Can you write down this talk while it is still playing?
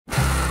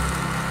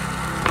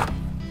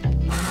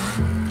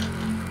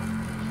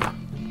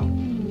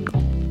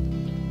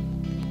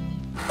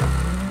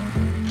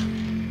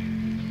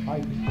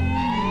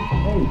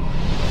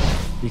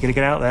gonna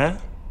get out there?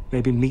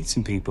 Maybe meet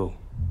some people?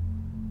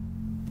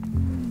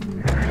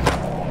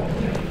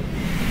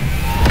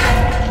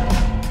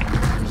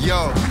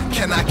 Yo,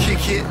 can I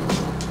kick it?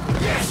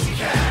 Yes, you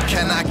can.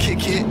 Can I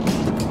kick it?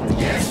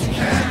 Yes, you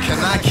can. Can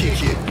I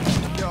kick it?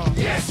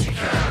 Yes, you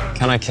can.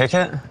 Can I kick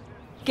it?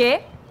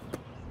 ¿Qué?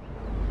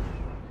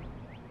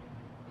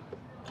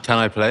 Can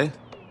I play?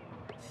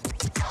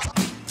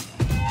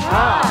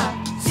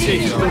 Si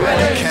tú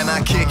puedes. Can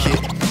I kick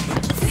it?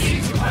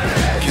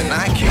 Can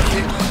I kick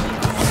it?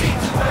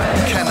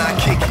 Can I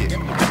kick it?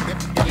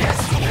 Yes,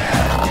 you can.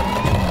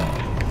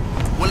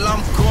 Well,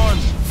 I'm gone.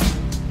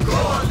 Go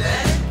on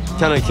then.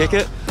 Can I kick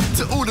it?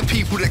 To all the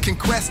people that can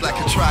quest like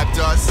a tribe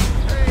does.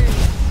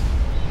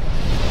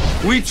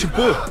 We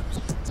chibu.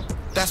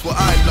 That's what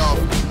I love.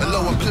 A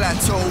lower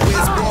plateau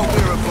is what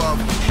we're above.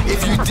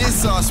 If you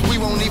diss us, we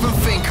won't even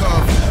think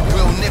of.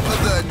 We'll nip of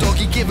the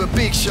doggy, give a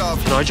big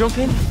shove. Can I jump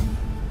in?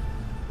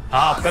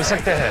 आप कर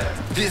सकते हैं.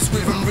 This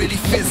rhythm really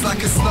fits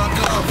like a snug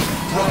glove.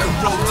 Rock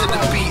and roll to the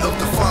beat of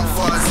the funk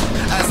fuzz.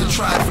 As the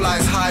tribe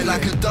flies high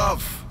like a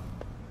dove.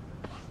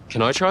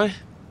 Can I try?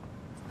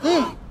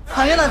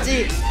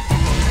 당연하지.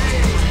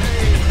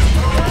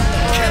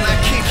 Can I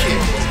kick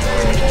it?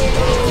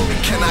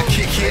 Can I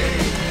kick it?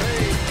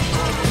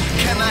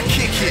 Can I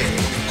kick it?